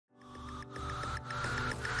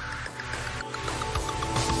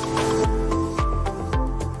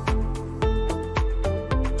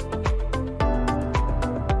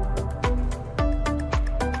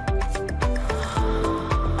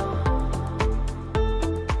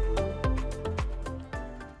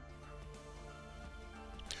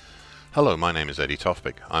Hello, my name is Eddie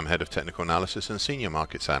Tofpik. I'm Head of Technical Analysis and Senior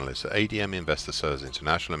Markets Analyst at ADM Investor Services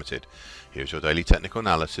International Limited. Here's your daily technical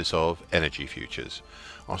analysis of energy futures.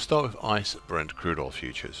 I'll start with ICE Brent crude oil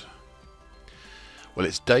futures. Well,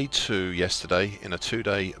 it's day 2 yesterday in a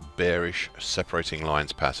 2-day bearish separating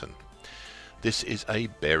lines pattern. This is a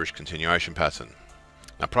bearish continuation pattern.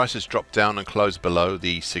 Now, prices dropped down and closed below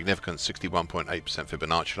the significant 61.8%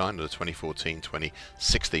 Fibonacci line of the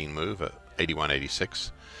 2014-2016 move at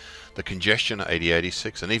 81.86. The congestion at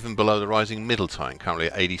 80.86 and even below the rising middle time, currently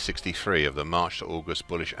at 80.63 of the March to August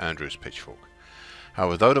bullish Andrews pitchfork.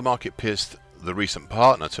 However, though the market pierced the recent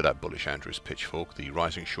partner to that bullish Andrews pitchfork, the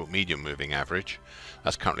rising short medium moving average,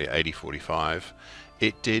 that's currently at 80.45,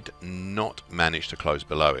 it did not manage to close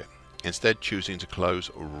below it, instead choosing to close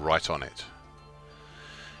right on it.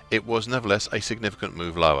 It was nevertheless a significant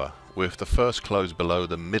move lower, with the first close below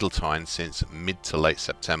the middle time since mid to late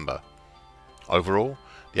September. Overall,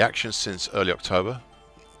 the action since early October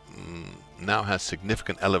now has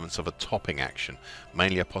significant elements of a topping action,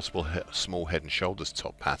 mainly a possible small head and shoulders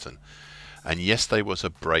top pattern. And yesterday was a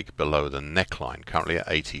break below the neckline, currently at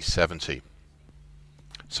 80.70.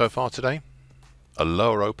 So far today, a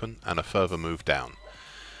lower open and a further move down,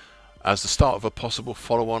 as the start of a possible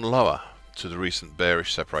follow-on lower to the recent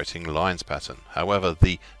bearish separating lines pattern. However,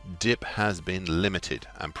 the dip has been limited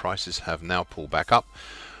and prices have now pulled back up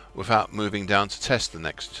without moving down to test the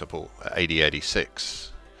next support at 80.86,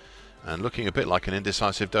 and looking a bit like an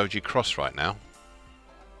indecisive doji cross right now.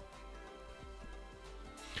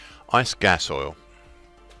 ICE gas oil.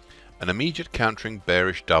 An immediate countering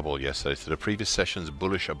bearish double yesterday to the previous session's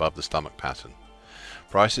bullish above the stomach pattern.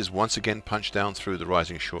 Prices once again punched down through the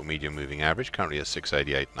rising short medium moving average, currently at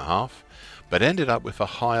 688.5, but ended up with a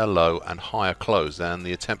higher low and higher close than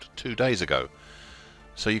the attempt 2 days ago.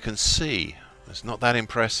 So you can see it's not that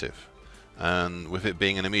impressive, and with it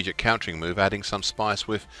being an immediate countering move, adding some spice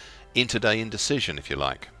with intraday indecision, if you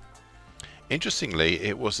like. Interestingly,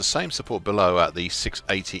 it was the same support below at the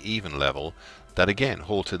 680 even level that again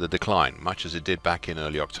halted the decline, much as it did back in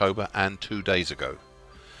early October and 2 days ago.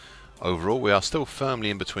 Overall, we are still firmly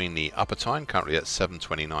in between the upper time, currently at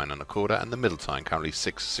 729.25, and the middle time, currently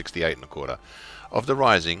 668.25, of the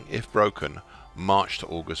rising, if broken, March to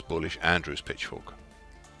August bullish Andrews pitchfork.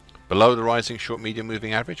 Below the rising short medium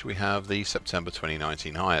moving average, we have the September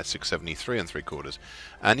 2019 high at 673.75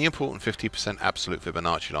 and the important 50% absolute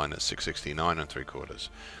Fibonacci line at 669.75,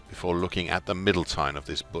 before looking at the middle time of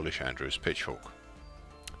this bullish Andrews pitchfork.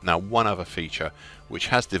 Now, one other feature which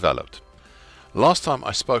has developed. Last time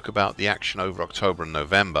I spoke about the action over October and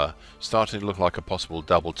November starting to look like a possible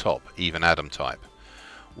double top, even Adam type.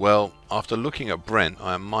 Well, after looking at Brent,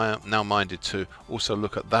 I am now minded to also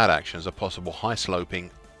look at that action as a possible high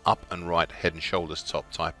sloping up and right head and shoulders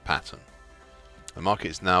top type pattern. The market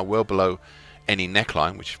is now well below any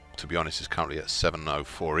neckline, which to be honest is currently at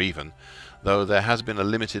 704 even, though there has been a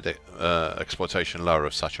limited exploitation lower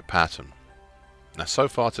of such a pattern. Now, so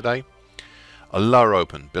far today, a lower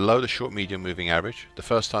open below the short medium moving average, the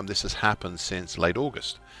first time this has happened since late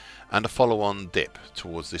August, and a follow-on dip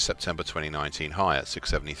towards the September 2019 high at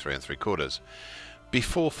 673.75,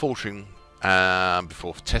 before faltering,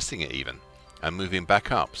 before testing it even, and moving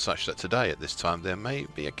back up, such that today at this time there may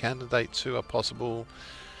be a candidate to a possible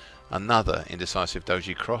another indecisive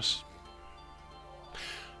doji cross.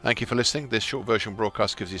 Thank you for listening. This short version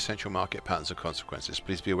broadcast gives the essential market patterns and consequences.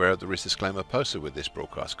 Please be aware of the risk disclaimer posted with this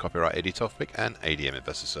broadcast. Copyright Eddie Tofpik and ADM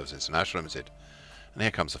Investor Services International Limited. And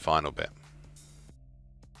here comes the final bit.